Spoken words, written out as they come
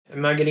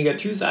am I going to get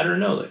through this? I don't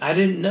know. I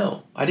didn't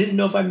know. I didn't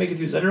know if I'd make it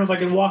through this. I don't know if I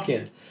could walk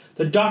in.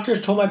 The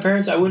doctors told my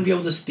parents I wouldn't be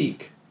able to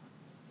speak.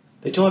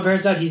 They told my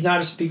parents that he's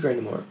not a speaker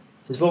anymore.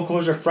 His vocal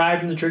cords are fried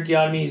from the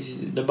tracheotomy.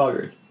 They're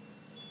buggered.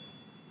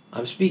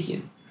 I'm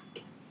speaking.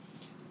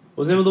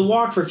 Wasn't able to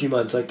walk for a few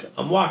months. Like,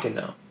 I'm walking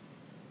now.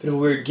 Bit of a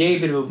weird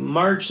gait, bit of a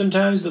march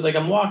sometimes, but like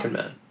I'm walking,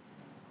 man.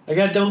 I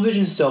got double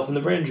vision still from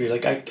the brain injury.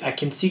 Like I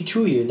can see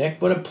to you,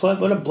 Nick. What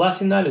a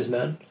blessing that is,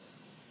 man.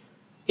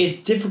 It's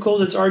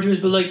difficult, it's arduous,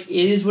 but like it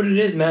is what it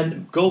is,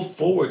 man. Go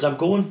forwards. I'm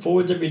going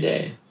forwards every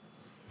day.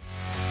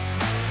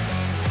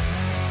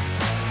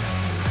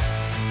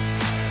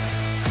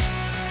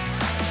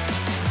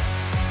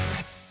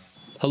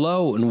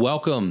 Hello and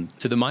welcome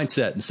to the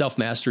Mindset and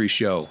Self-Mastery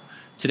Show.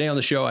 Today on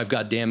the show, I've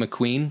got Dan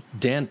McQueen.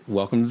 Dan,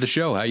 welcome to the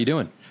show. How you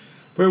doing?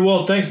 Very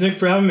well. Thanks, Nick,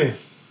 for having me.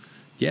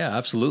 Yeah,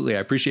 absolutely. I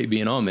appreciate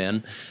being on,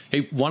 man.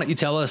 Hey, why don't you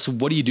tell us,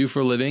 what do you do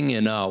for a living,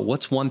 and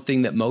what's one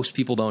thing that most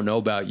people don't know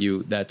about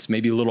you that's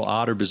maybe a little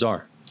odd or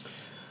bizarre?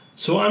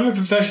 So I'm a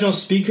professional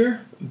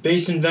speaker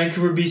based in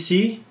Vancouver,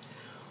 BC.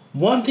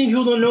 One thing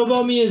people don't know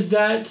about me is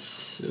that,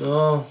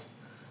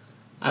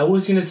 I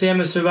was going to say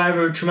I'm a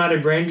survivor of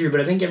traumatic brain injury, but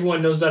I think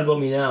everyone knows that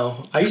about me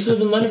now. I used to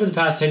live in London for the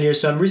past 10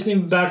 years, so I'm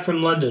recently back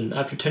from London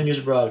after 10 years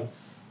abroad.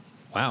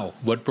 Wow.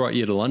 What brought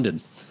you to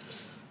London?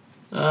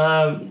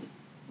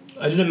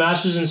 I did a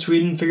master's in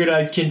Sweden, figured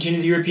I'd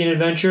continue the European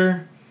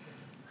adventure.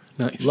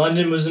 Nice.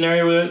 London was an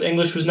area where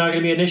English was not going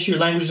to be an issue,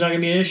 language was not going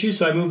to be an issue,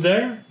 so I moved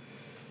there.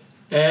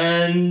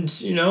 And,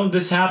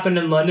 this happened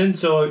in London,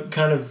 so it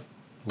kind of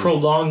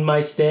prolonged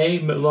my stay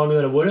longer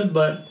than it would have,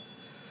 but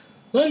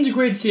London's a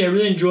great city. I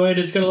really enjoyed it.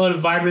 It's got a lot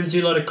of vibrancy,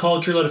 a lot of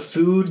culture, a lot of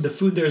food. The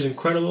food there is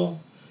incredible.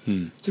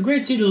 It's a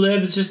great city to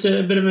live. It's just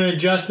a bit of an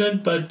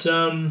adjustment, but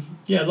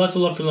lots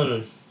of love for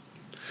London.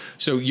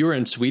 So you were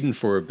in Sweden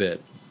for a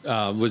bit.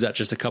 Was that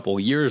just a couple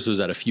of years? Was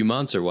that a few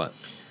months or what?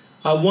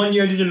 1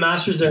 year I did a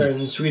master's there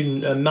in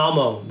Sweden,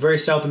 Malmo, very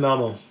south of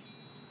Malmo.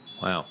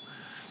 Wow.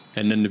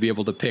 And then to be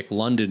able to pick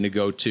London to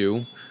go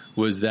to,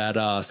 was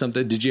that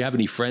something? Did you have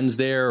any friends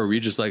there, or were you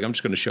just like, I'm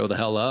just going to show the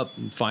hell up,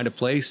 and find a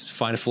place,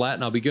 find a flat,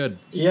 and I'll be good?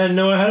 Yeah,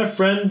 no, I had a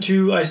friend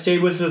who I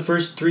stayed with for the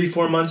first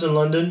 3-4 months in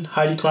London,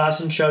 Heidi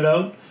Klassen, shout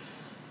out.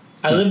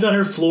 I lived on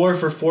her floor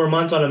for 4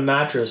 months on a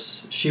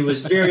mattress. She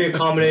was very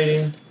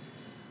accommodating.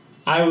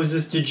 I was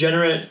this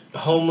degenerate,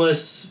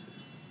 homeless,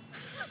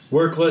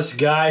 workless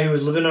guy who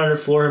was living on her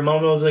floor. Her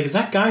mom was like, "Is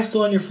that guy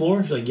still on your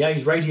floor?" She's like, "Yeah,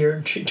 he's right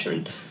here." She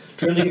turned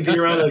the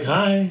computer around like,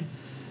 "Hi,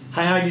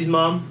 Heidi's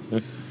mom."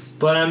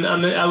 But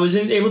I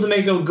wasn't able to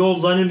make a go of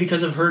London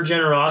because of her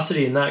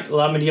generosity, and that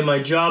allowed me to get my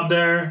job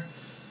there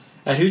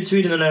at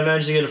Hootsuite, and then I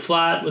managed to get a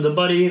flat with a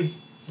buddy.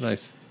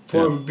 Nice.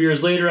 4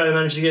 beers later, I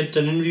managed to get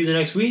an interview the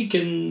next week,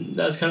 and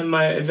that's kind of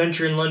my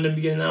adventure in London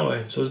beginning that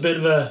way. So it was a bit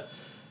of a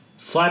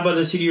fly by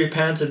the seat of your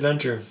pants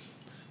adventure.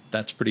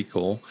 That's pretty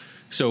cool.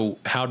 So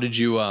how did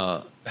you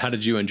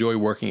enjoy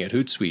working at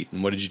Hootsuite,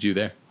 and what did you do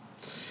there?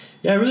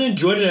 Yeah, I really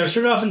enjoyed it. I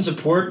started off in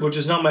support, which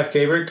is not my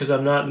favorite because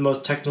I'm not the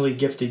most technically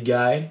gifted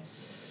guy.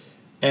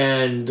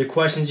 And the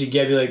questions you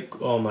get, be like,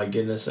 oh my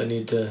goodness, I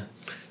need to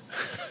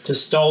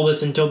stall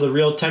this until the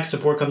real tech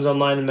support comes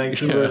online in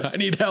Vancouver. Yeah, I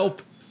need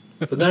help.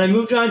 But then I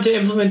moved on to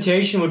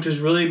implementation, which was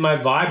really my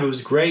vibe. It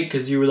was great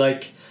because you were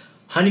like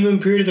honeymoon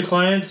period of the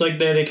clients. Like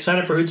they sign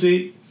up for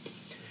Hootsuite.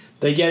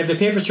 If they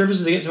pay for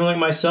services, they get someone like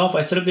myself.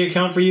 I set up the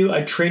account for you.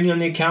 I train you on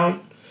the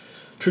account.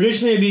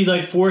 Traditionally, it'd be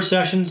like 4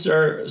 sessions,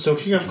 or so: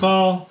 kickoff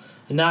call,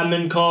 an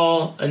admin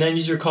call, an end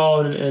user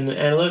call, and an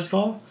analyst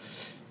call.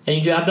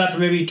 And you have that for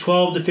maybe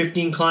 12 to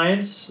 15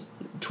 clients,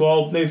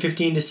 12, maybe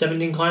 15 to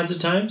 17 clients at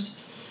times,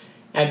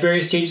 at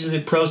various stages of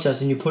the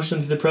process. And you push them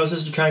through the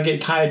process to try and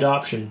get high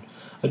adoption.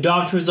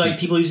 Adoption was like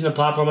people using the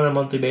platform on a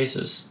monthly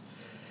basis.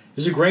 It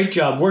was a great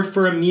job. Worked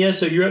for EMEA,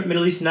 so Europe,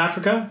 Middle East, and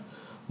Africa.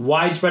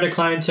 Widespread of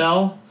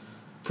clientele.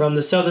 From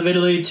the south of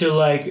Italy to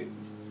like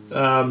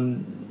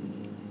South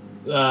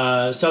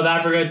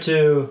Africa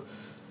to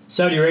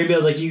Saudi Arabia,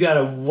 like you got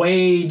a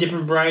way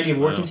different variety of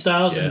working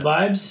styles and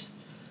vibes.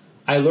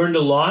 I learned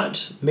a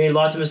lot, made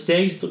lots of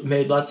mistakes,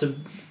 made lots of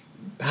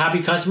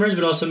happy customers,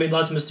 but also made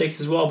lots of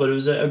mistakes as well. But it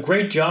was a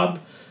great job.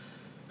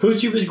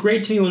 Hootsuite was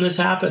great to me when this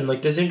happened.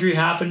 Like this injury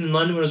happened in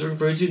London when I was working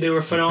for Hootsuite. They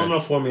were phenomenal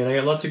for me, and I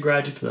got lots of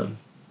gratitude for them.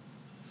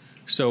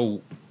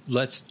 So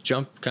let's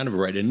jump kind of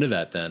right into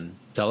that then.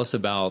 Tell us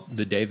about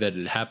the day that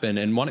it happened,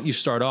 and why don't you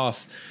start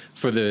off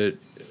for the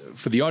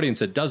audience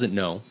that doesn't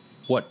know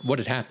what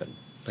had happened?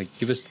 Like,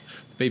 give us the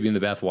baby in the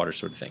bathwater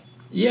sort of thing.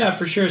 Yeah,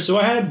 for sure. So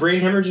I had a brain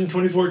hemorrhage in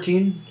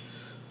 2014.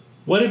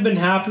 What had been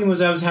happening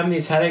was I was having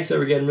these headaches that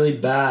were getting really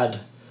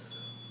bad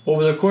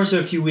over the course of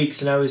a few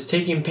weeks, and I was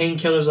taking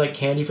painkillers like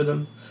candy for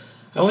them.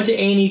 I went to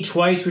A&E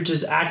twice, which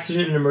is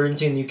accident and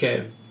emergency in the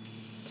UK.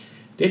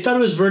 They thought it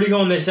was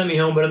vertigo and they sent me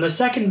home, but on the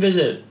second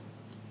visit,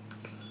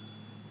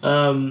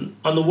 on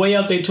the way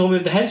out, they told me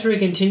if the headaches were to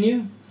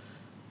continue,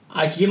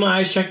 I could get my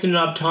eyes checked in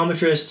an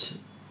optometrist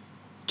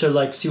to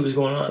like see what was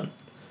going on.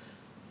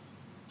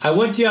 I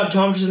went to the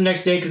optometrist the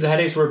next day because the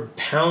headaches were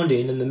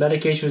pounding and the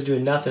medication was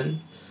doing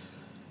nothing.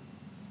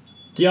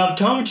 The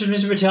optometrist,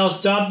 Mr. Patel,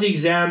 stopped the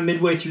exam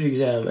midway through the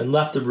exam and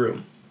left the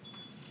room.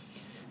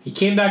 He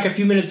came back a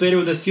few minutes later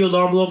with a sealed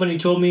envelope and he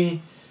told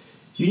me,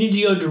 "You need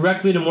to go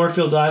directly to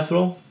Moorfields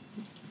Hospital."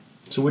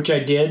 So which I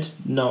did.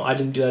 No, I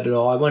didn't do that at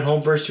all. I went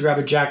home first to grab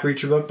a Jack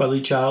Reacher book by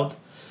Lee Child.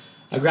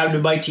 I grabbed a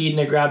bite to eat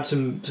and I grabbed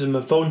some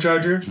phone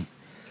charger.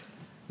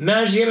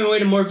 Managed to get my way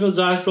to Moorfields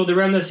Hospital. They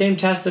ran the same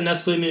test and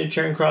escalated me to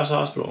Charing Cross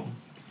Hospital.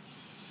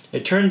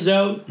 It turns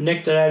out,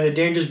 Nick, that I had a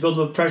dangerous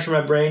buildup of pressure in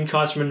my brain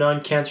caused from a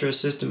non-cancerous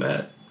system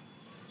at.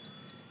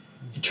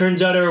 It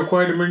turns out I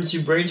required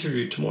emergency brain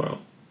surgery tomorrow.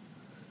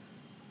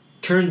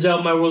 Turns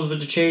out my world was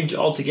about to change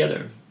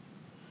altogether.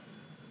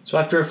 So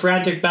after a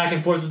frantic back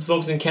and forth with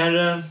folks in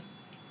Canada,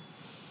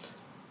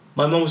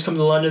 my mom was coming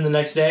to London the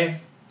next day.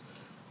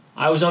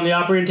 I was on the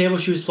operating table,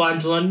 she was flying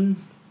to London.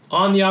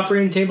 On the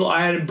operating table,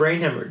 I had a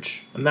brain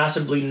hemorrhage, a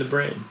massive bleed in the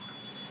brain.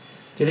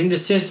 They think the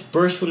cyst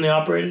burst when they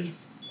operated.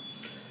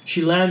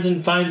 She lands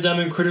and finds I'm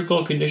in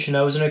critical condition.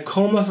 I was in a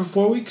coma for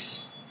 4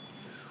 weeks,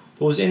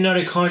 but was in and out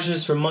of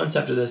consciousness for months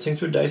after this.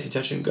 Things were dicey,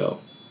 touch and go.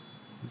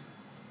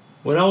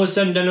 When all was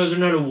said and done, I was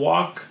learning how to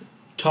walk,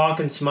 talk,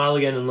 and smile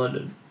again in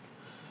London.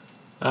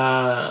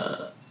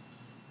 That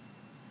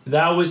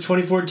was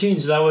 2014,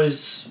 so that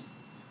was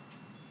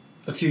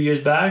a few years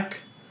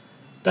back.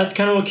 That's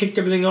kind of what kicked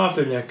everything off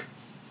there, Nick.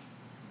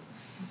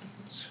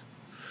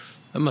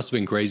 That must have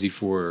been crazy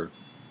for,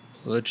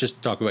 let's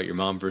just talk about your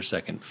mom for a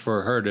second.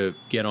 For her to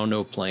get onto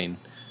a plane,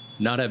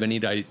 not have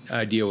any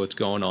idea what's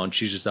going on.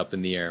 She's just up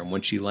in the air. And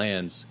when she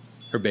lands,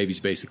 her baby's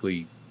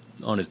basically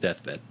on his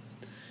deathbed.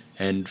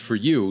 And for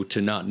you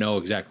to not know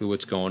exactly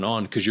what's going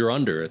on, because you're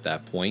under at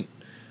that point,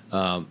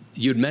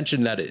 you had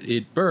mentioned that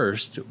it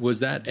burst.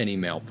 Was that any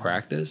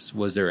malpractice?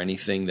 Was there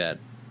anything that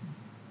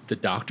the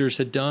doctors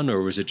had done,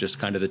 or was it just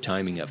kind of the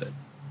timing of it?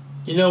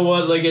 You know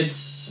what?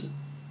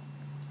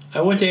 I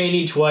went to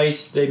A&E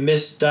twice. They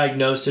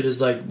misdiagnosed it as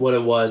what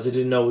it was. They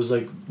didn't know it was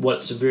how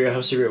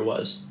severe it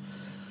was.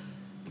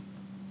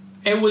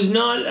 It was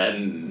not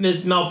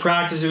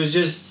malpractice. It was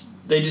just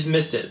they just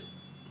missed it.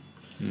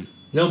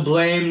 No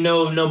blame,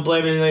 no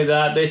blame, anything like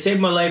that. They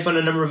saved my life on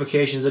a number of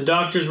occasions. The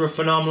doctors were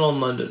phenomenal in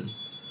London.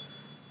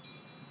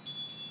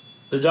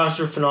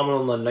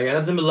 I got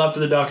nothing but love for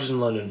the doctors in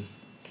London.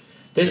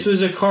 This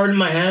was a card in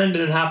my hand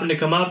and it happened to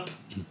come up.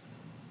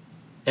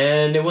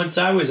 And it went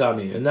sideways on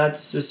me. And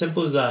that's as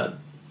simple as that.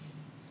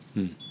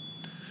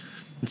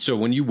 So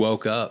when you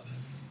woke up,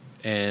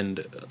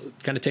 and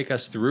kind of take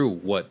us through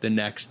what the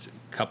next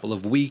couple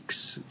of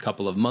weeks,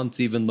 couple of months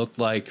even looked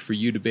like for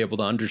you to be able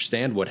to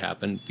understand what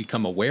happened,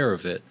 become aware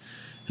of it,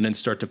 and then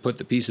start to put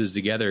the pieces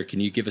together. Can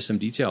you give us some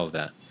detail of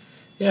that?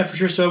 Yeah, for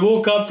sure. So I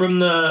woke up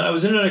I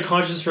was in and out of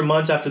consciousness for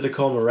months after the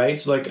coma, right?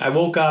 So I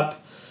woke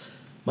up,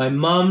 my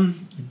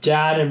mom,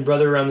 dad, and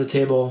brother around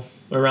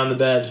the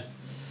bed.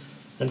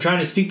 I'm trying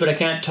to speak, but I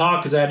can't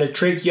talk because I had a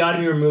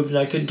tracheotomy removed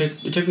and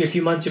it took me a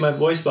few months to get my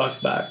voice box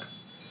back.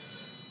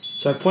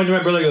 So I pointed to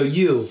my brother and I go,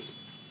 "You,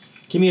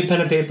 give me a pen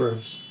and paper."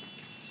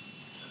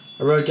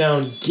 I wrote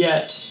down,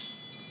 "Get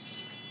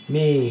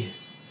me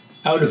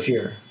out of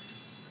here."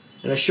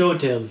 And I showed it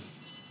to him.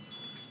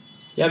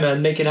 Yeah,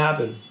 man, make it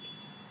happen.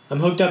 I'm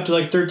hooked up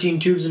to 13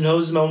 tubes and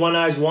hoses. My one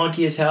eye's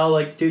wonky as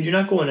hell. Dude, you're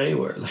not going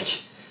anywhere.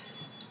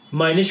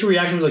 My initial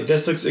reaction was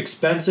this looks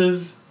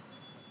expensive.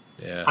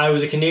 Yeah. I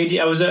was a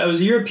Canadian. I was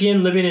a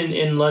European living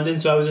in London,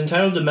 so I was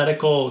entitled to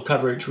medical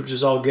coverage, which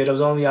was all good. I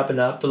was on the up and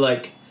up,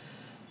 but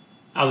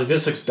I was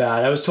this looks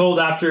bad. I was told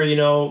after,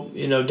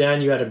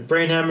 Dan, you had a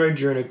brain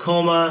hemorrhage, you're in a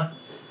coma,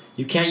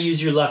 you can't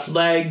use your left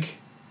leg.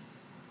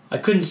 I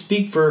couldn't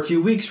speak for a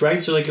few weeks,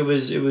 right? So it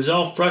was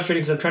all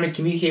frustrating because I'm trying to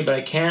communicate, but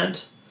I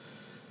can't.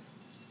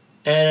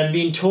 And I'm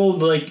being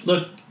told,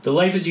 look, the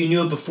life as you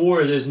knew it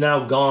before is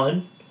now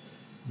gone.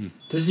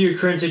 This is your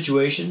current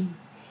situation.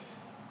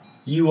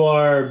 You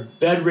are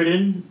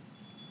bedridden.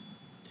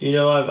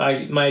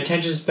 My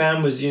attention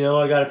span was,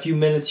 I got a few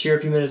minutes here,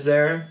 a few minutes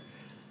there.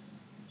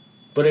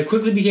 But it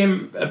quickly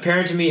became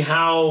apparent to me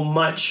how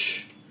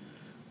much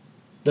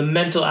the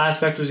mental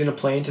aspect was going to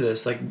play into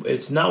this.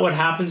 It's not what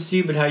happens to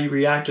you, but how you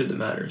react to it that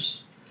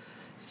matters.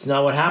 It's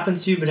not what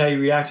happens to you, but how you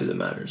react to it that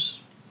matters.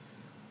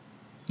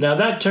 Now,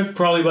 that took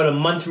probably about a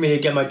month for me to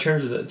get my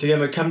terms with it,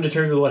 to come to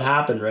terms with what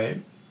happened,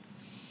 right?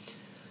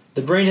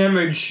 The brain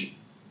hemorrhage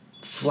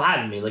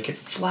flattened me. It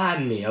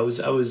flattened me. I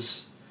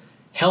was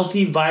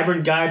healthy,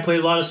 vibrant guy, played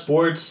a lot of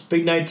sports,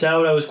 big nights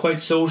out. I was quite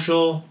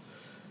social.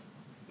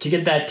 To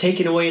get that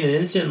taken away in an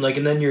instant,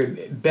 and then you're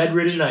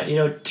bedridden.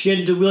 To get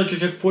into the wheelchair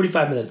took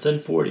 45 minutes, then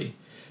 40,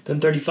 then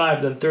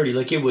 35, then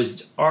 30. It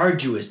was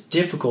arduous,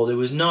 difficult. It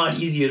was not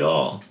easy at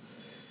all.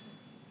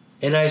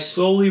 And I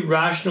slowly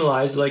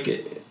rationalized,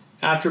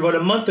 after about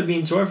a month of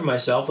being sorry for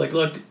myself,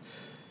 look,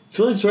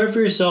 feeling sorry for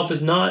yourself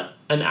is not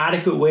an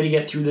adequate way to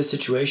get through this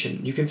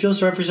situation. You can feel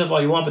sorry for yourself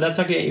all you want, but that's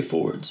not going to get you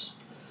forwards.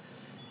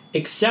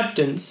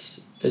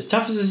 Acceptance, as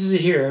tough as this is to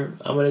hear,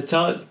 I'm going to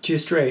tell it to you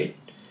straight.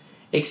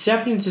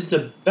 Acceptance is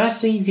the best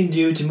thing you can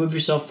do to move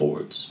yourself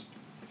forwards.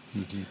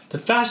 Mm-hmm. The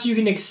faster you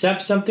can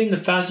accept something, the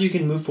faster you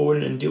can move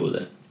forward and deal with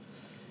it.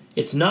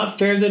 It's not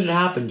fair that it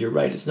happened. You're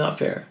right. It's not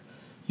fair.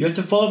 You have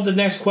to follow up with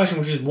the next question,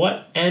 which is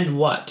what and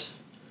what?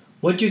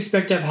 What do you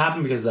expect to have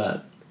happen because of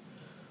that?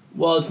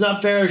 Well, it's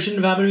not fair. It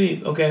shouldn't have happened to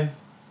me. Okay.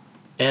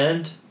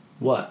 And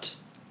what?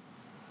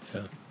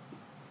 Yeah.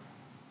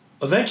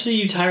 Eventually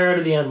you tire out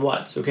of the and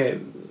what's. Okay.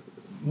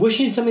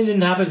 Wishing something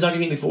didn't happen is not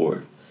going to get me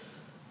forward.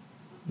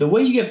 The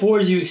way you get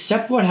forward is you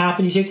accept what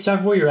happened, you take stock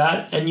of where you're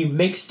at, and you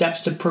make steps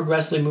to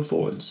progressively move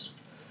forwards.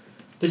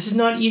 This is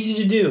not easy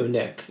to do,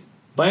 Nick.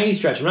 By any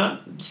stretch. I'm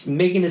not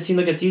making this seem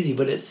like it's easy,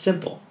 but it's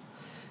simple.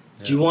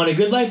 Yeah. Do you want a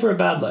good life or a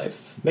bad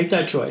life? Make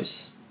that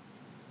choice.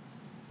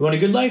 You want a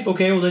good life?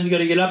 Okay, well then you got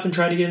to get up and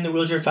try to get in the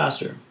wheelchair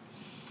faster.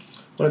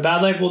 Want a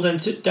bad life? Well then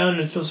sit down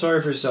and feel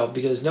sorry for yourself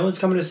because no one's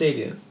coming to save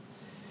you.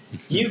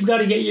 You've got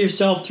to get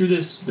yourself through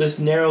this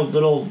narrow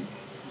little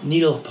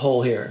needle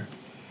hole here.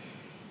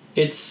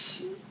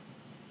 It's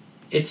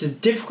a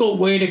difficult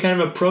way to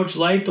kind of approach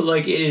life, but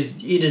like it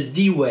is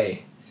the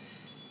way.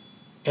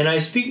 And I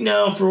speak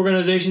now for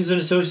organizations and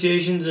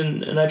associations,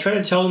 and I try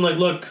to tell them, like,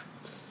 look,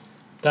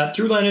 that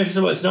through line is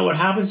it's not what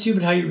happens to you,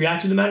 but how you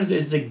react to the matters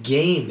is the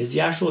game, is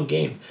the actual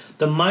game.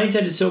 The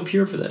mindset is so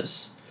pure for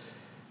this.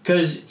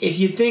 Because if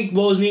you think,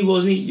 woe is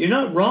me, you're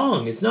not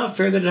wrong. It's not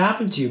fair that it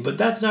happened to you, but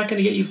that's not going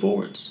to get you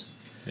forwards.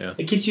 Yeah.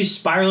 It keeps you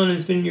spiraling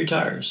and spinning your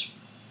tires.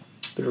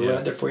 Bit of a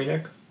rant there for you,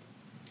 Nick.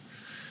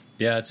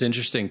 Yeah, it's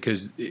interesting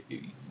because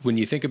when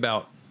you think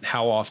about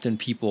how often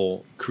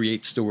people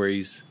create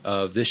stories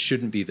of this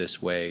shouldn't be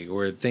this way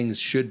or things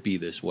should be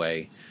this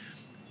way,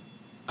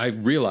 I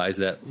realize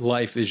that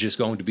life is just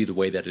going to be the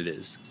way that it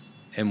is.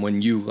 And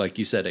when you, like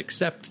you said,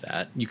 accept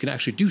that, you can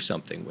actually do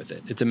something with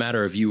it. It's a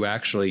matter of you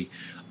actually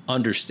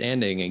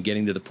understanding and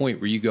getting to the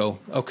point where you go,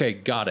 okay,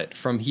 got it.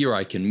 From here,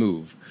 I can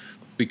move.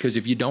 Because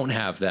if you don't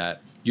have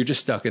that, you're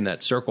just stuck in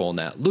that circle and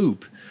that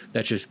loop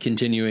that's just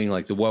continuing,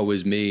 like the woe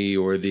is me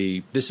or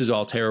the this is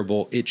all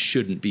terrible. It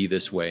shouldn't be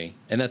this way.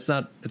 And it's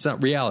not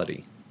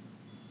reality.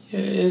 Yeah,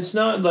 it's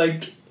not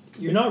like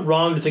you're not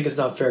wrong to think it's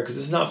not fair because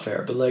it's not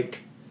fair. But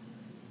like,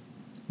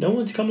 no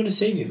one's coming to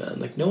save you, man.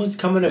 Like no one's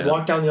coming to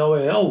walk down the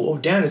hallway. Oh,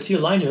 Dan, I see a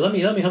line here. Let me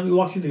help you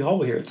walk through the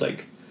hallway here. It's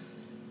like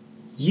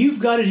you've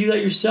got to do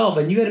that yourself,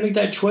 and you got to make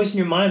that choice in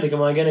your mind. Like,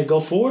 am I going to go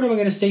forward or am I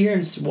going to stay here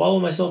and swallow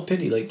my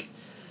self-pity? Like,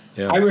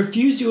 I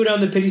refuse to go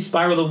down the pity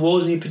spiral, the woe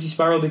is me pity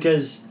spiral,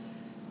 because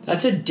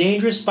that's a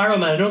dangerous spiral,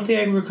 man. I don't think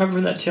I can recover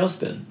from that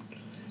tailspin.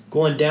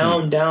 Going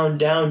down, down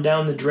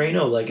the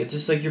Drano. Like, it's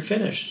just like you're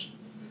finished.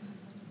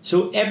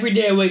 So every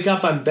day I wake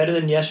up, I'm better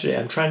than yesterday.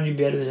 I'm trying to do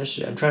better than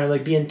yesterday. I'm trying to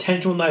like be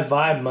intentional with my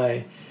vibe,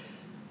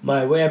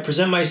 my way I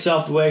present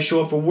myself, the way I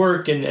show up for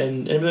work, and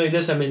everything like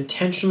this. I'm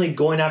intentionally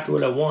going after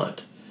what I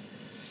want.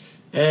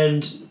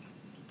 And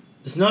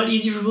it's not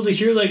easy for people to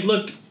hear, like,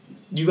 look,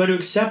 you got to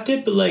accept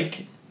it, but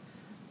like,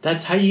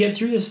 that's how you get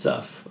through this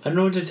stuff. I don't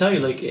know what to tell you.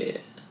 Like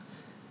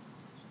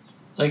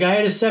I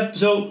had to step.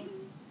 So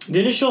the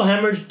initial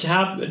hemorrhage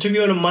it took me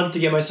about a month to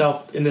get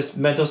myself in this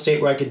mental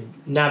state where I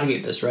could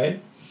navigate this,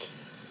 right?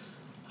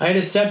 I had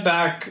a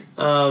setback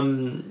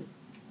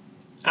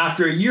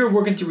after a year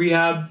working through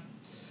rehab.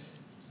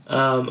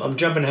 I'm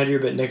jumping ahead here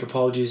a bit, Nick.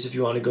 Apologies if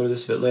you want to go to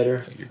this a bit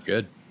later. You're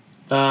good.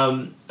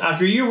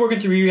 After a year working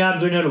through rehab,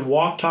 learning how to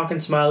walk, talk,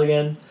 and smile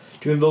again,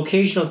 doing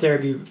vocational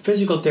therapy,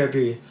 physical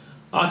therapy,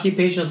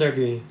 occupational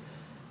therapy.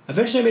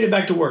 Eventually I made it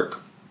back to work.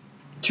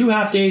 2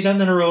 half days,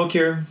 nothing heroic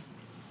here.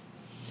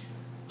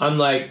 I'm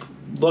like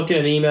looking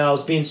at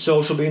emails, being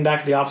social, being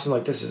back at the office. I'm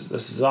like, this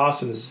is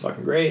awesome. This is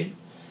fucking great.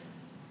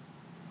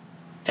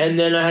 And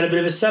then I had a bit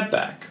of a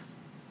setback.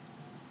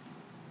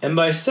 And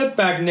by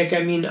setback, Nick,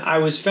 I mean I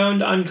was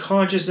found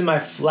unconscious in my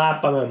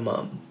flat by my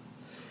mom.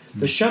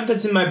 The shunt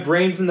that's in my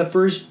brain from the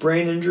first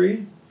brain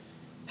injury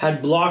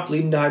had blocked,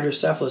 leading to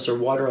hydrocephalus or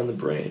water on the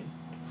brain.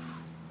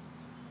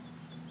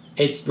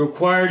 It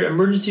required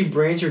emergency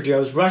brain surgery. I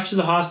was rushed to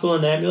the hospital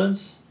in an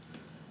ambulance.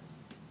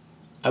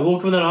 I woke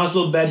up in that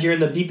hospital bed hearing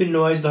the beeping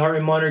noise, the heart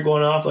rate monitor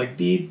going off, like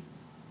beep,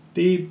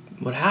 beep.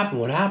 What happened?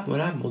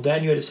 Well,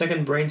 Dad, you had a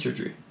second brain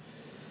surgery.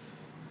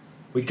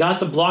 We got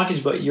the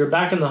blockage, but you're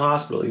back in the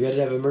hospital. You had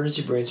to have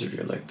emergency brain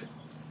surgery. I'm like,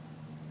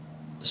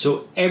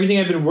 so everything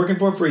I've been working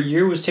for a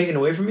year was taken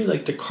away from me?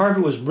 Like the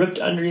carpet was ripped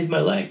underneath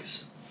my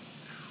legs.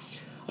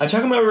 I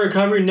talk about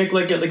recovery, Nick,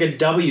 like a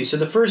W. So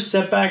the first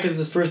setback is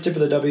the first tip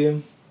of the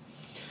W.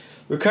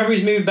 Recovery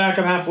is maybe back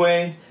up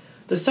halfway.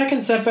 The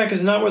second setback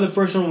is not where the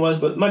first one was,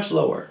 but much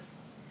lower.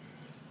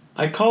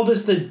 I call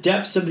this the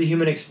depths of the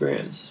human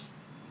experience,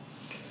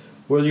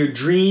 where your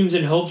dreams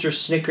and hopes are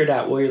snickered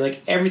at, where you're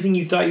like everything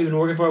you thought you've been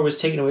working for was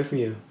taken away from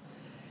you.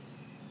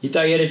 You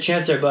thought you had a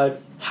chance there,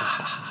 bud. Ha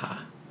ha ha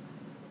ha.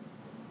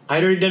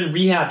 I'd already done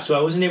rehab, so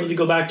I wasn't able to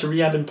go back to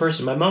rehab in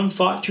person. My mom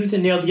fought tooth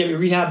and nail to get me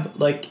rehab,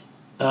 like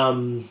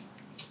remote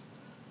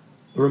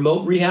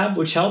rehab,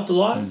 which helped a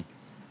lot.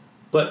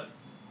 But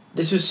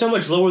this was so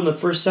much lower than the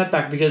first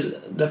setback because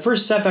the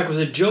first setback was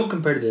a joke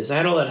compared to this. I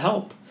had all that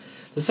help.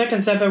 The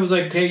second setback was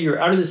like, okay, you're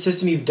out of the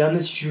system, you've done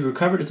this, you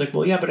recovered. It's like,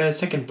 well, yeah, but I had a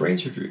second brain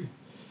surgery.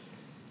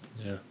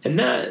 Yeah. And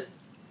that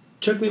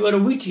took me about a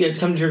week to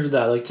come to terms with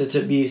that, like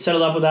to be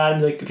settled up with that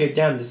and be like, okay,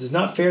 damn, this is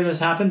not fair this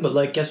happened, but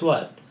like, guess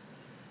what?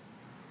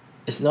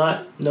 it's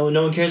not, no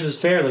one cares if it's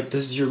fair. Like,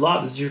 this is your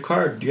lot, this is your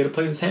card, you got to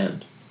play this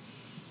hand.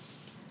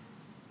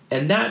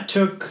 And that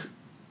took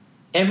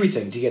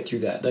everything to get through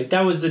that. Like,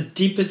 that was the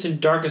deepest and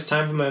darkest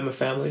time for my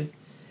family.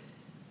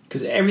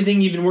 Because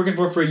everything you've been working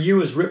for a year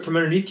was ripped from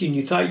underneath you, and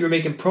you thought you were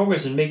making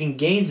progress and making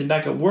gains and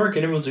back at work,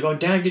 and everyone's like, oh,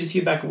 damn, good to see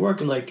you back at work.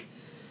 And like,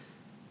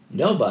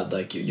 no, bud,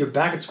 like, you're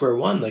back at square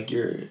one. Like,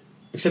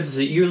 except it's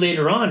a year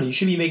later on, and you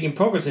should be making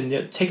progress and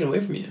it's taken away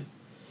from you.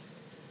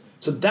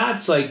 So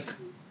that's like,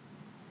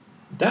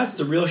 that's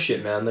the real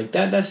shit, man. Like,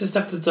 that's the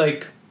stuff that's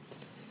like,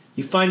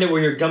 you find out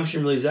where your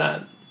gumption really is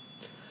at.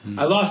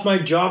 I lost my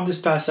job this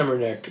past summer,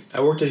 Nick.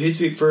 I worked at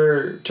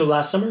Hootsuite till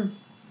last summer.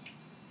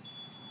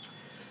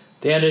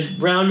 They had a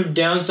round of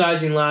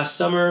downsizing last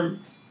summer.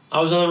 I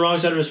was on the wrong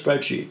side of a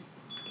spreadsheet.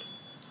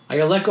 I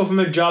got let go from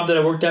a job that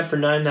I worked at for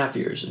 9.5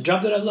 years, a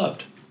job that I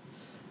loved.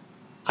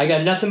 I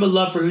got nothing but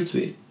love for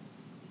Hootsuite.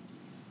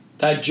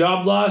 That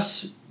job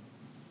loss,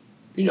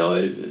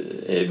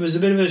 it was a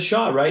bit of a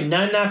shot, right?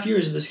 9.5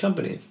 years at this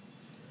company.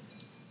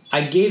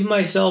 I gave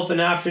myself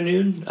an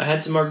afternoon. I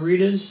had some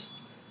margaritas.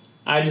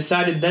 I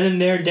decided then and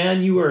there,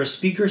 Dan, you are a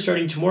speaker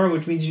starting tomorrow,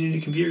 which means you need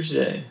a computer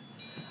today.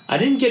 I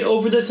didn't get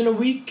over this in a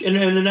week, in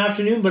an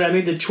afternoon, but I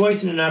made the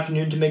choice in an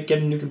afternoon to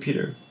get a new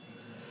computer.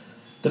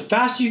 The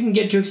faster you can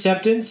get to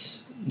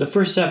acceptance, the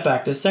first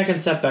setback, the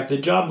second setback, the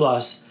job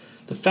loss,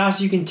 the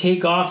faster you can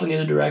take off in the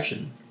other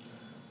direction.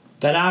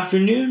 That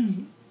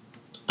afternoon,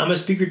 I'm a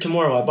speaker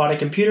tomorrow. I bought a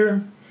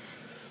computer,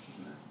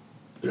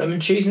 and I've been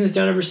chasing this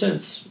down ever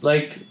since.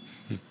 Like,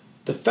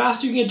 the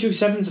faster you get to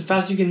acceptance, the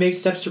faster you can make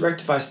steps to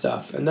rectify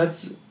stuff. And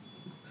that's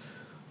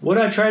what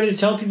I try to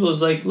tell people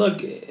is like,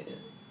 look,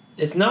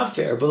 it's not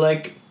fair, but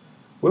like,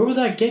 where will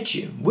that get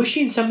you?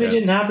 Wishing something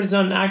didn't happen is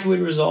not an active way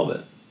to resolve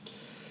it.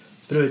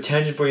 It's a bit of a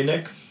tangent for you,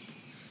 Nick.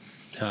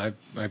 I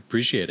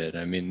appreciate it.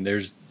 I mean,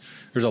 there's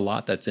a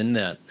lot that's in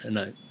that. And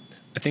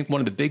I think one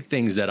of the big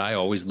things that I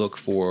always look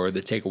for,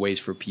 the takeaways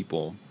for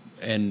people,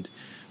 and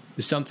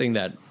something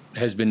that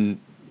has been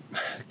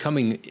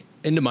coming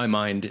into my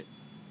mind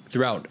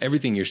throughout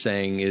everything you're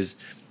saying is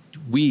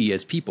we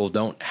as people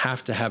don't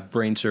have to have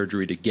brain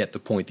surgery to get the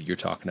point that you're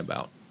talking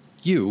about.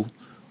 You,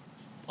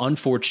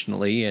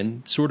 unfortunately,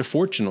 and sort of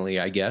fortunately,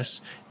 I guess,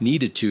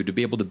 needed to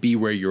be able to be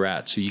where you're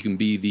at so you can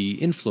be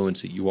the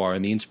influence that you are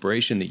and the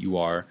inspiration that you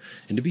are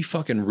and to be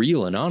fucking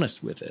real and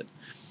honest with it.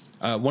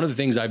 One of the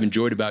things I've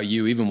enjoyed about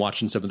you, even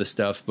watching some of the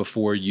stuff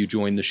before you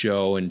joined the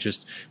show and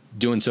just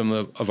doing some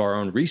of our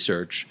own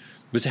research,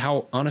 was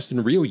how honest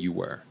and real you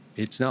were.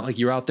 It's not like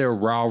you're out there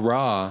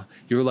rah-rah.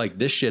 You're like,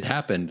 this shit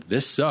happened.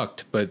 This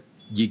sucked, but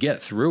you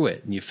get through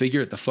it and you figure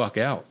it the fuck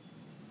out.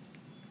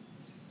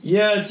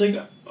 Yeah, it's like,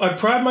 I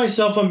pride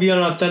myself on being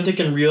authentic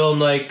and real. And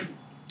like,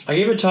 I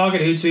gave a talk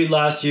at Hootsuite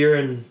last year,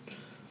 and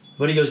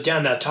when he goes,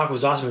 damn, that talk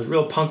was awesome. It was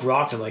real punk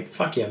rock. And I'm like,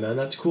 fuck yeah, man,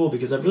 that's cool,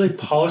 because I've really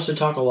polished the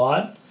talk a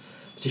lot.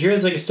 To hear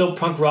it's like it's still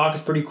punk rock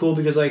is pretty cool,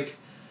 because like,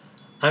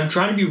 I'm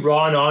trying to be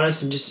raw and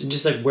honest and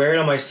just like wear it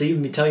on my sleeve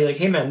and tell you like,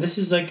 hey man, this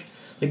is like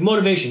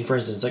motivation, for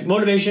instance. Like,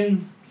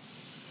 motivation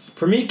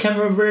for me came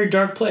from a very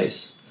dark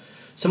place.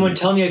 Someone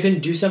telling me I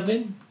couldn't do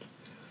something.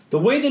 The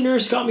way the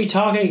nurse got me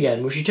talking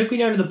again, where she took me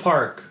down to the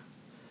park,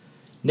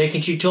 Nick,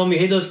 and she told me,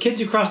 hey, those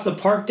kids across the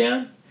park,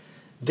 Dan,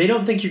 they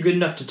don't think you're good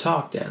enough to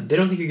talk, Dan. They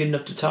don't think you're good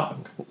enough to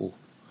talk. Ooh.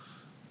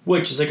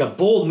 Which is like a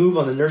bold move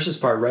on the nurse's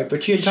part, right?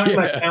 But she had talked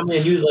about family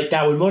and knew that, like,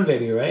 that would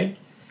motivate me, right?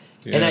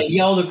 Yeah. And I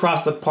yelled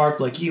across the park,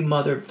 like, you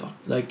motherfucker.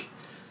 Like,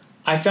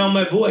 I found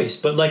my voice.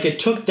 But, like, it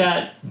took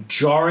that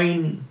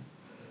jarring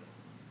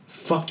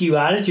fuck you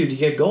attitude to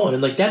get going.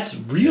 And, like, that's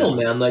real,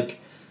 man. Like,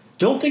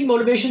 don't think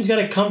motivation's got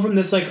to come from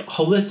this, like,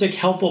 holistic,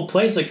 helpful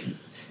place. Like,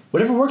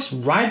 whatever works,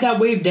 ride that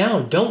wave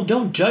down.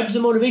 Don't judge the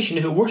motivation.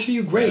 If it works for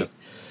you, great. Yeah.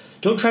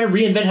 Don't try to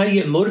reinvent how you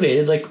get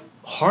motivated. Like,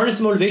 harness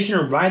motivation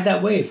and ride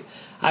that wave.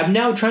 I'm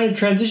now trying to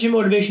transition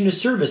motivation to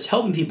service,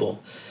 helping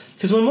people.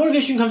 Because when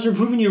motivation comes from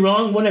proving you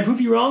wrong, when I prove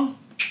you wrong,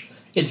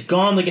 it's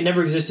gone like it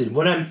never existed.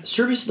 When I'm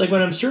service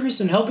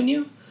and helping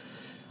you,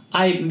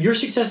 your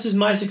success is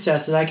my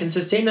success, and I can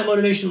sustain that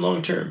motivation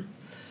long term.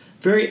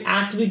 Very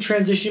actively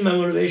transitioning my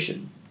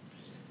motivation.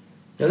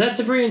 Now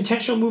that's a very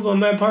intentional move on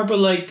my part, but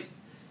like,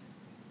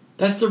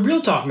 that's the real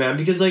talk, man.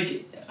 Because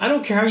like, I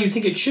don't care how you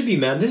think it should be,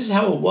 man. This is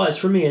how it was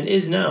for me and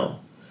is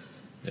now.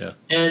 Yeah.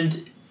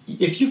 And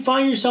if you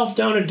find yourself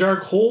down a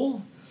dark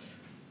hole,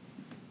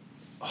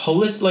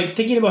 like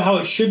thinking about how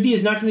it should be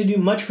is not going to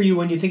do much for you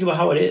when you think about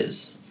how it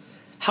is.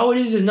 How it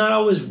is not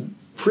always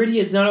pretty.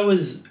 It's not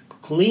always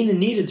clean and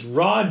neat. It's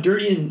raw,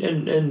 dirty,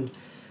 and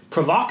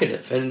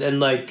provocative. And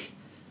like,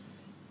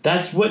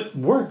 that's what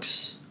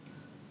works.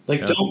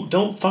 Like,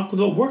 don't fuck with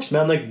what works,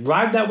 man. Like,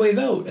 ride that wave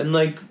out. And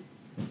like,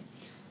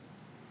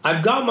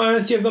 I've got my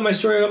honesty, I've got my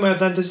story, I've got my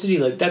authenticity.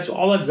 Like, that's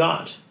all I've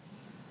got.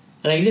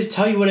 And I can just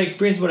tell you what I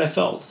experienced, what I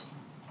felt.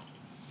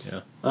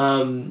 Yeah.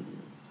 And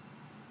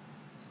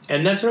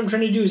that's what I'm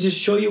trying to do, is just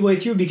show you a way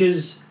through,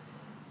 because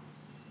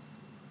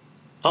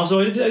also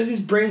I did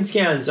these brain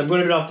scans. I'm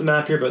going a bit off the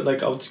map here, but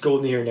like, I'll just go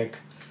with me here, Nick.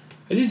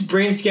 I did these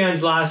brain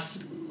scans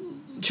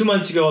 2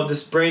 months ago at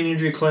this brain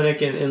injury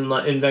clinic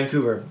in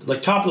Vancouver,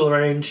 like top of the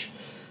range,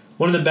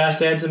 one of the best.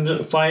 They had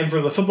a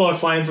footballer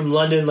flying from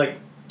London like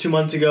 2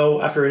 months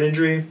ago after an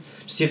injury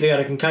to see if they got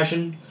a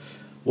concussion.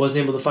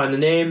 Wasn't able to find the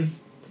name.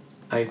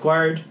 I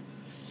inquired.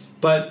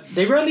 But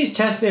they ran these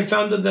tests and they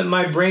found that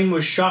my brain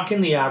was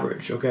shockingly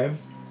average, okay?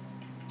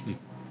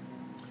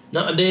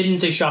 No, they didn't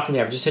say shockingly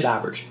average, just said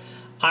average.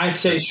 I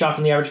say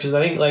shockingly average because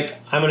I think like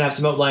I'm going to have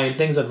some outlying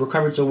things. I've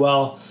recovered so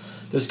well.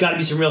 There's got to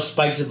be some real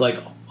spikes of like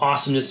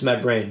awesomeness in my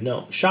brain.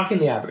 No,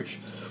 shockingly average.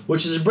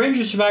 Which is a brain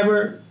injury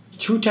survivor,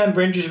 2-time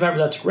brain injury survivor,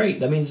 that's great.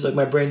 That means like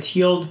my brain's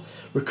healed,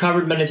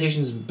 recovered,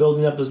 meditation's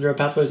building up those neural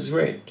pathways is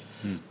great.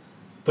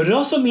 But it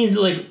also means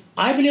that like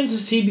I've been able to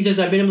see because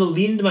I've been able to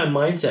lean into my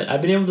mindset.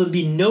 I've been able to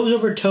be nose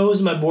over toes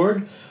on my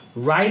board,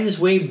 riding this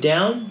wave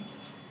down,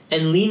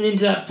 and lean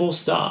into that full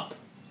stop.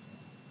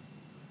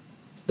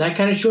 That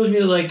kind of shows me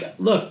that like,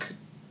 look,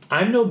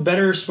 I'm no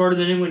better or smarter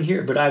than anyone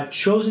here, but I've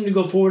chosen to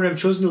go forward and I've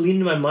chosen to lean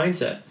into my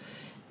mindset.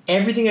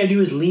 Everything I do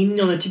is leaning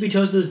on the tippy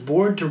toes of this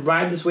board to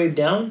ride this wave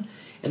down,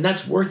 and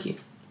that's working.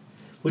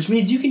 Which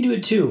means you can do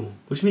it too.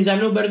 Which means I'm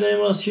no better than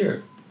anyone else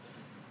here.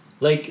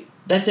 Like,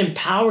 that's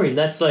empowering.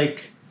 That's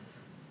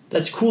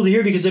cool to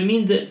hear because it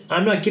means that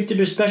I'm not gifted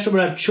or special, but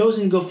I've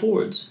chosen to go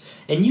forwards.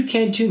 And you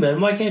can too,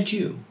 man. Why can't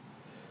you?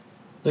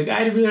 Like, I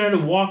had to really learn how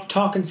to walk,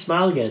 talk, and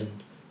smile again.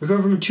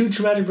 Recover from 2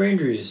 traumatic brain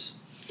injuries.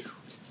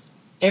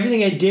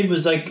 Everything I did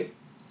was like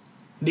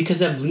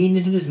because I've leaned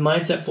into this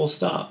mindset full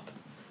stop.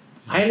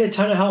 I had a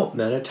ton of help,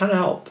 man. A ton of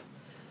help.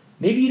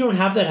 Maybe you don't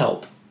have that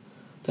help.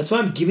 That's why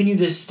I'm giving you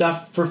this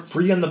stuff for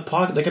free on the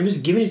pocket. Like, I'm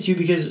just giving it to you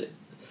because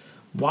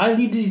why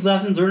leave these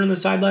lessons learned on the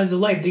sidelines of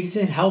life? They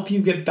can help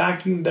you get back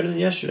to being better than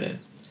yesterday.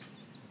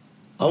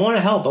 I want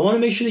to help. I want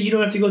to make sure that you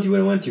don't have to go through what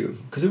I went through.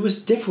 Because it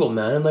was difficult,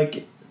 man.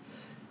 Like,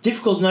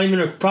 difficult is not even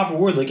a proper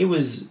word. Like, it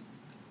was...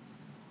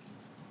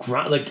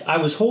 Like, I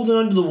was holding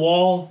onto the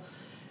wall,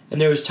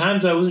 and there was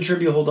times that I wasn't sure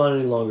if I could hold on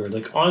any longer.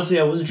 Like, honestly,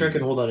 I wasn't sure I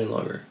could hold on any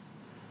longer.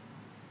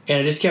 And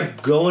I just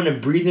kept going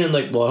and breathing and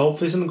like, well,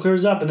 hopefully something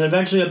clears up. And then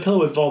eventually a pillow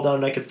would fall down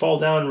and I could fall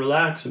down and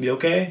relax and be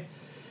okay.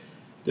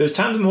 There's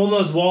times I'm holding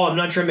on this wall, I'm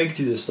not sure I make it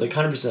through this, like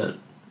 100%.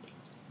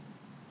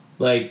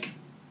 Like,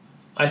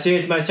 I say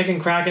it's my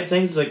second crack at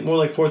things, it's like more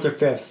like 4th or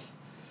 5th.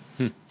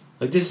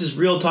 Like, this is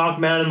real talk,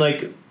 man, and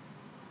like,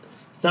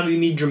 it's not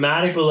me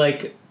dramatic, but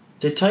like,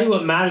 to tell you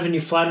what matters when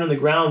you flatten on the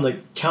ground,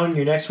 like counting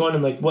your next one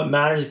and like what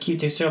matters to keep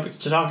to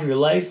talk of your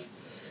life,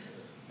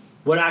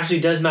 what actually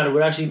does matter,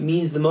 what actually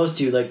means the most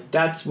to you, like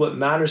that's what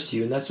matters to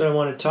you, and that's what I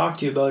want to talk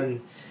to you about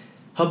and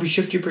help you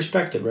shift your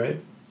perspective, right?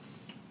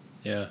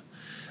 Yeah.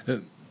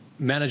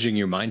 Managing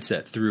your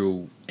mindset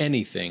through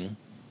anything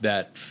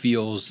that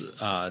feels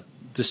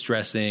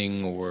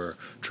distressing or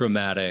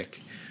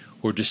traumatic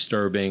or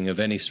disturbing of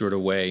any sort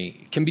of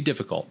way can be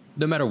difficult,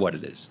 no matter what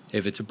it is.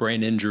 If it's a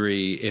brain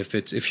injury, if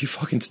you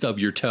fucking stub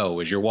your toe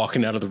as you're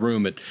walking out of the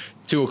room at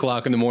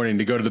 2:00 in the morning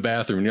to go to the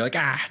bathroom and you're like,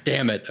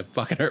 damn it, I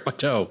fucking hurt my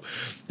toe.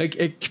 Like,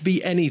 it could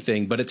be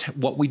anything, but it's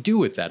what we do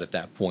with that at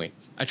that point.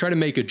 I try to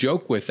make a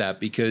joke with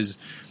that because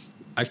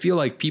I feel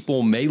like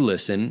people may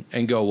listen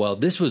and go, well,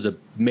 this was a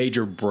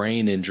major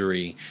brain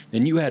injury,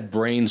 then you had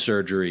brain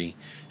surgery,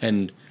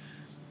 and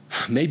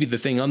maybe the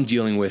thing I'm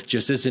dealing with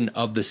just isn't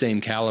of the same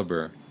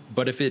caliber.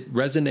 But if it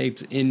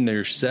resonates in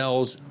their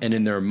cells and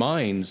in their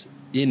minds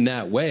in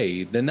that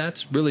way, then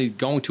that's really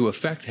going to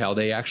affect how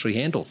they actually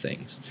handle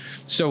things.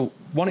 So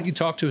why don't you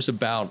talk to us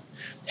about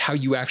how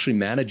you actually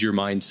manage your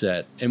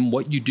mindset and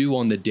what you do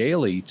on the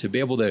daily to be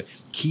able to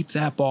keep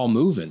that ball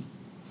moving?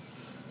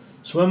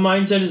 So my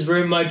mindset is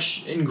very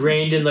much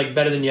ingrained in like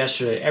better than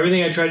yesterday.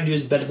 Everything I try to do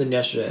is better than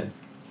yesterday.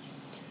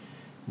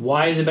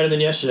 Why is it better than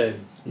yesterday?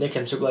 Nick,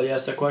 I'm so glad you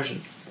asked that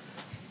question.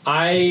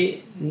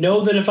 I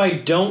know that if I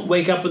don't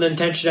wake up with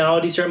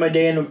intentionality, start my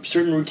day in a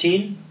certain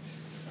routine,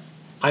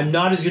 I'm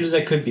not as good as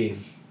I could be.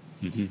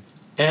 Mm-hmm.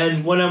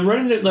 And when I'm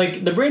running it,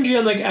 like the brain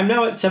injury, I'm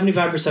now at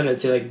 75%, I'd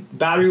say, like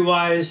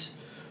battery-wise,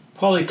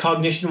 probably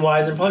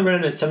cognition-wise, I'm probably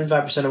running at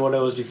 75% of what I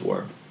was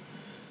before.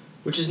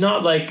 Which is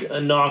not like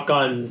a knock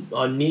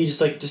on me,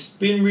 just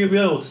being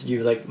real with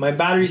you. Like, my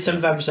battery's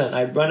 75%.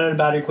 I run out of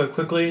battery quite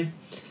quickly.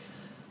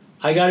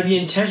 I gotta be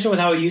intentional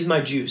with how I use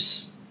my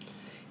juice.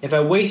 If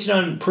I waste it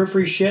on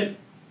periphery shit,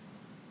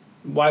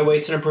 why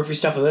waste it on periphery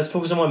stuff? Let's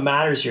focus on what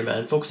matters here,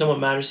 man. Focus on what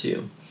matters to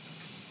you.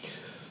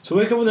 So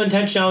wake up with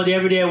intentionality.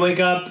 Every day I wake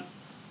up,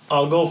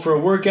 I'll go for a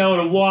workout,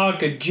 a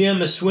walk, a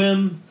gym, a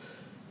swim.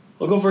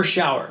 I'll go for a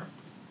shower.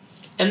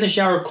 End the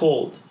shower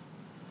cold.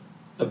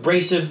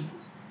 Abrasive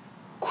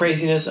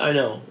craziness, I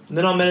know. And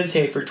then I'll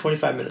meditate for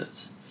 25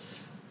 minutes.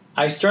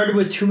 I started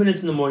with 2 minutes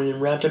in the morning and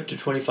ramped up to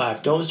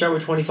 25. Don't start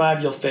with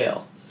 25, you'll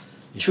fail.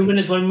 Yeah. 2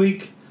 minutes 1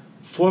 week,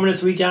 4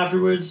 minutes a week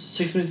afterwards,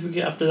 6 minutes a week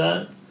after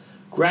that.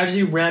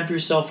 Gradually ramp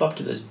yourself up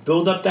to this.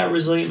 Build up that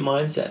resilient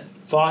mindset.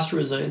 Foster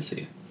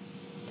resiliency.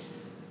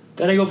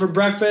 Then I go for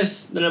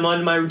breakfast. Then I'm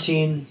on my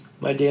routine,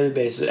 my daily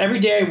basis. Every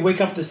day I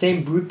wake up with the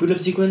same boot up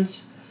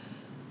sequence.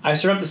 I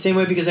start up the same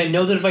way because I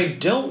know that if I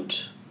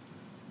don't,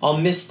 I'll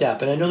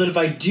misstep. And I know that if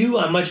I do,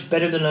 I'm much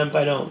better than if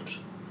I don't.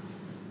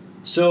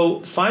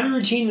 So find a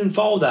routine and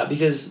follow that,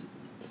 because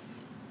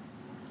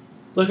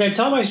look, I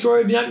tell my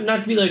story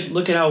not to be like,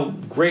 look at how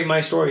great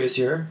my story is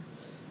here.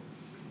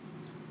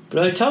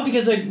 But I tell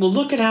because like, well,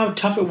 look at how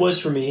tough it was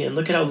for me, and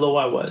look at how low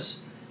I was,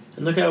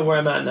 and look at where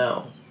I'm at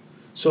now.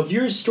 So if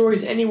your story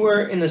is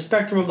anywhere in the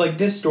spectrum of like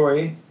this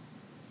story,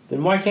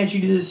 then why can't you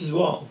do this as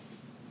well?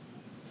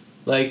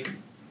 Like,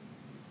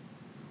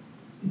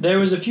 there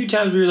was a few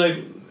times where you're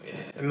like,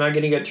 am I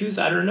going to get through this?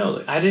 I don't know.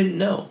 Like, I didn't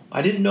know.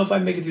 I didn't know if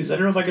I'd make it through this. I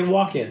don't know if I could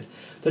walk in.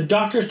 The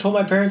doctors told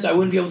my parents I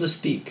wouldn't be able to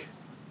speak.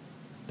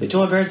 They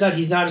told my parents that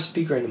he's not a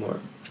speaker anymore.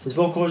 His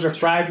vocal cords are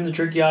fried from the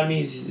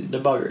tracheotomy.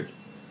 They're buggered.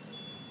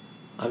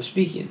 I'm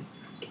speaking.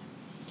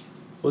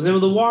 Wasn't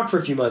able to walk for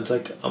a few months.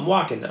 Like, I'm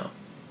walking now.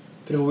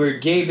 Bit of a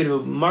weird gait, bit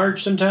of a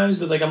march sometimes,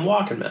 but like, I'm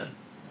walking, man.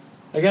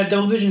 I got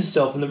double vision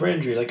still from the brain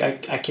injury. Like,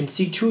 I can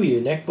see to you,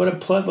 Nick. What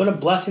a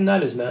blessing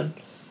that is, man.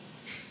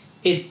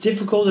 It's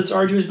difficult, it's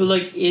arduous, but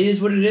like, it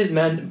is what it is,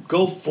 man.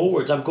 Go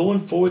forwards. I'm going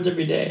forwards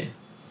every day.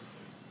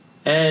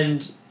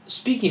 And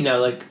speaking now,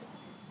 like,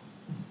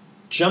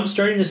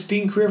 jump-starting a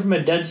speaking career from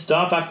a dead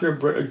stop after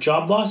a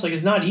job loss, like,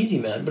 it's not easy,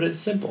 man, but it's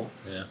simple.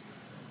 Yeah.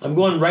 I'm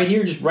going right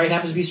here, just right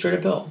happens to be straight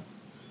uphill.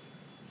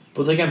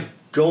 But like, I'm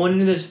going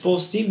into this full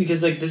steam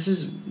because like, this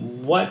is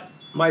what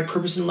my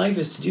purpose in life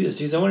is, to do this,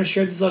 because I want to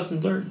share these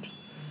lessons learned.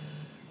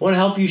 I want to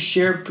help you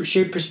shape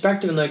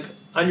perspective and like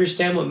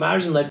understand what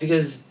matters in life,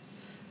 because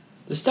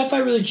the stuff I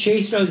really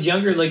chased when I was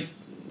younger, like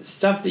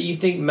stuff that you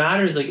think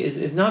matters, like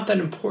is not that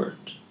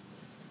important.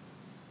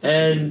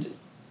 And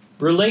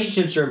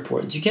relationships are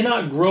important. You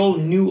cannot grow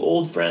new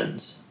old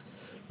friends.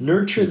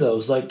 Nurture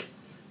those. Like,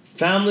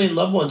 family and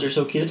loved ones are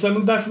so key. That's why I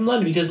moved back from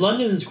London, because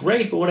London is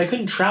great, but when I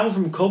couldn't travel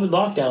from COVID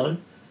lockdown,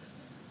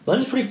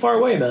 London's pretty far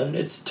away, man.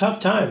 It's a tough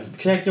time.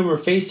 Connecting over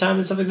FaceTime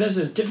and stuff like this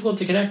is difficult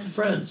to connect with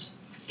friends.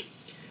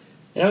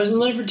 And I was in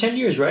London for 10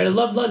 years, right? I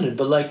love London,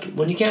 but like,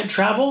 when you can't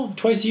travel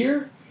twice a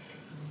year,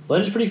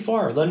 London's pretty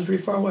far. London's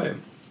pretty far away.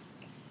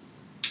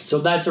 So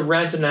that's a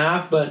rant and a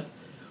half, but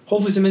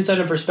hopefully some insight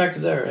and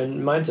perspective there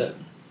and mindset.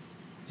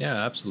 Yeah,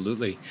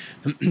 absolutely.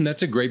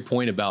 That's a great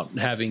point about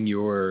having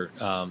your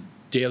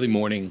daily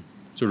morning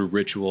sort of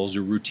rituals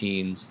or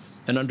routines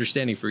and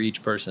understanding for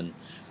each person.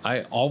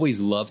 I always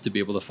love to be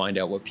able to find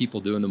out what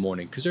people do in the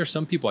morning, because there are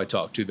some people I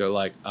talk to, they're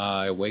like,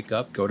 I wake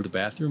up, go to the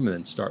bathroom, and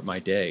then start my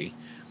day.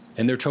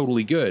 And they're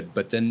totally good,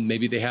 but then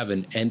maybe they have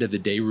an end of the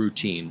day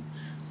routine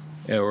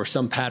or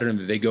some pattern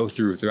that they go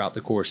through throughout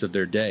the course of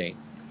their day.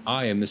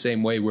 I am the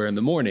same way, where in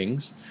the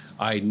mornings,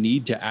 I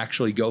need to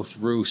actually go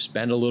through,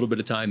 spend a little bit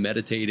of time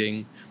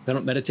meditating. I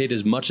don't meditate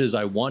as much as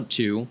I want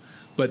to,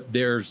 but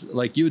there's,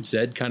 like you had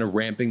said, kind of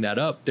ramping that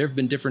up. There have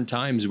been different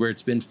times where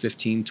it's been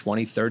 15,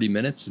 20, 30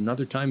 minutes, and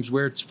other times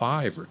where it's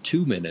 5 or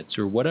 2 minutes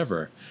or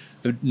whatever.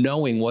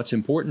 Knowing what's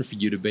important for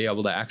you to be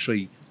able to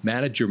actually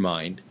manage your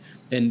mind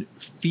and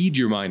feed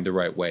your mind the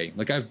right way.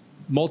 Like, I've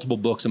multiple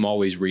books I'm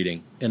always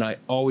reading, and I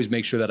always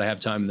make sure that I have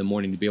time in the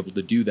morning to be able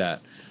to do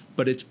that.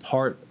 But it's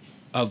part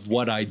of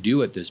what I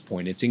do at this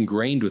point. It's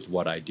ingrained with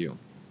what I do.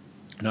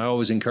 And I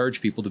always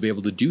encourage people to be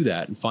able to do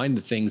that and find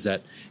the things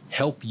that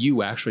help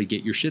you actually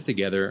get your shit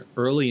together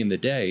early in the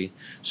day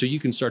so you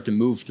can start to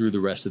move through the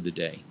rest of the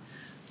day.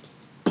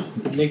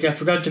 Nick, I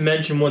forgot to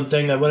mention one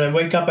thing. When I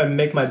wake up, I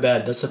make my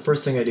bed. That's the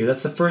first thing I do.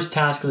 That's the first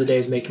task of the day,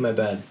 is making my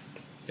bed.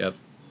 Yep.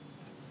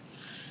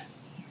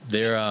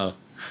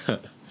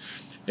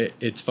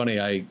 It's funny.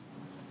 I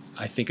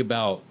think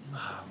about,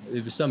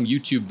 it was some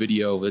YouTube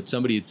video that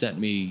somebody had sent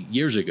me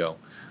years ago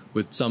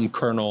with some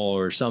colonel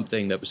or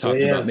something that was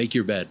talking about make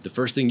your bed. The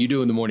first thing you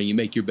do in the morning, you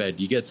make your bed.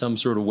 You get some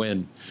sort of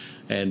win.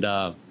 And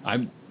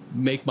I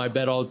make my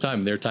bed all the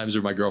time. There are times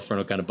where my girlfriend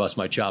will kind of bust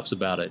my chops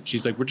about it.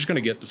 She's like, we're just going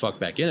to get the fuck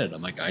back in it.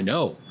 I'm like, I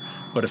know.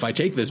 But if I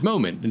take this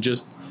moment and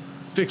just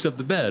fix up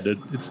the bed,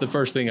 it's the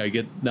first thing I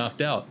get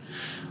knocked out.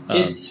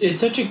 It's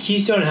such a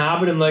keystone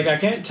habit, and like, I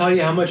can't tell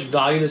you how much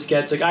value this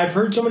gets. Like, I've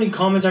heard so many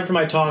comments after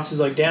my talks is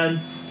like,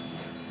 Dan,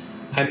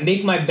 I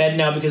make my bed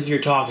now because of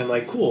your talk. I'm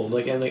like, cool.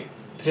 Like, and like,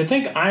 to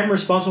think I'm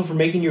responsible for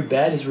making your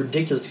bed is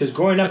ridiculous, because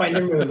growing up I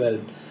never made my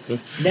bed.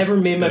 Never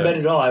made my bed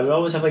at all. I would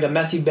always have like a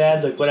messy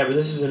bed, like whatever,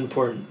 this isn't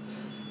important.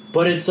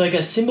 But it's like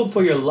a symbol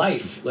for your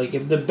life. Like,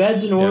 if the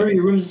bed's in order,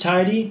 your room's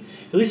tidy,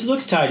 at least it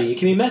looks tidy. It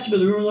can be messy, but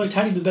the room will look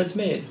tidy if the bed's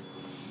made.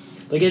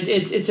 Like,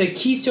 it's a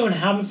keystone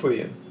habit for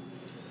you.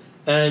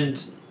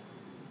 And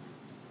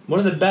one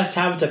of the best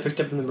habits I picked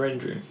up from the brain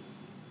injury.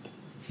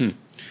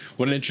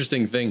 What an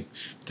interesting thing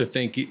to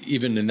think,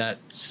 even in that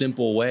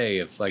simple way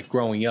of like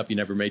growing up, you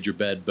never made your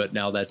bed, but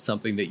now that's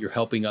something that you're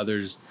helping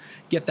others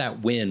get that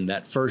win,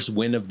 that first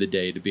win of the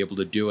day, to be able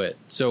to do it.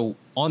 So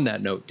on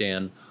that note,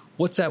 Dan,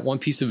 what's that one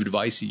piece of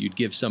advice that you'd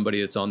give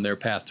somebody that's on their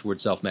path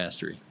towards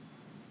self-mastery?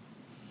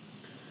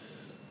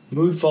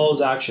 Mood follows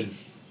action.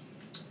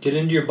 Get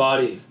into your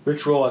body.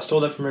 Rich Roll. I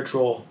stole that from Rich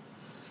Roll.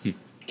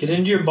 Get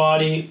into your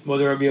body,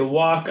 whether it be a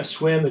walk, a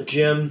swim, a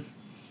gym.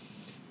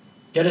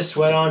 Get a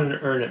sweat on and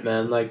earn it,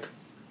 man. Like,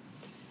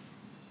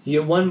 you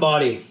get one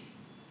body.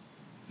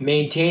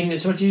 Maintain it.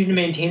 It's much easier to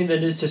maintain it than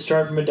it is to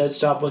start from a dead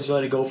stop once you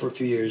let it go for a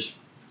few years.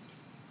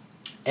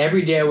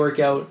 Every day I work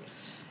out.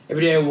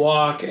 Every day I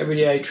walk. Every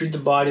day I treat the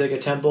body like a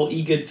temple.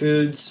 Eat good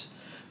foods.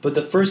 But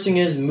the first thing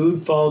is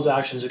mood follows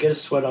action. So get a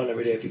sweat on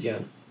every day if you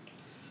can.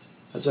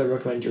 That's what I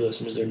recommend to your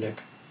listeners there,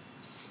 Nick.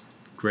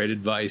 Great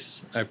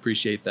advice. I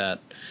appreciate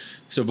that.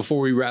 So before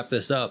we wrap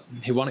this up,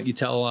 hey, why don't you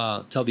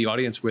tell the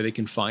audience where they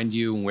can find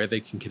you and where they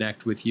can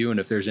connect with you, and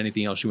if there's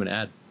anything else you want to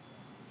add.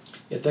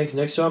 Yeah, thanks,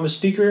 Nick. So I'm a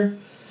speaker. You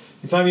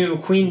can find me at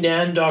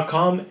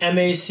McQueenDan.com,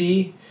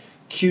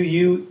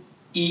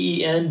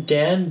 MacQueen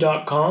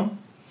Dan.com.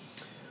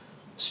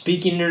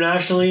 Speaking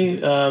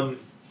internationally,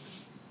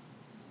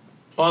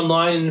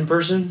 online and in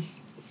person,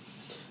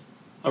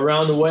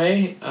 around the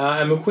way.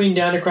 I'm McQueen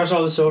Dan across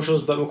all the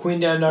socials, but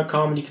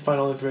McQueenDan.com, and you can find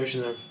all the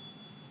information there.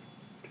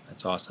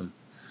 That's awesome.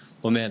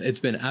 Well, man, it's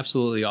been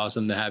absolutely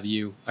awesome to have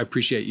you. I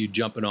appreciate you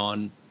jumping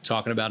on,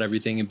 talking about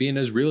everything, and being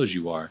as real as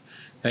you are.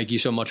 Thank you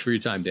so much for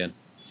your time, Dan.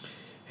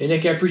 Hey,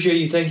 Nick, I appreciate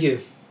you. Thank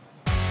you.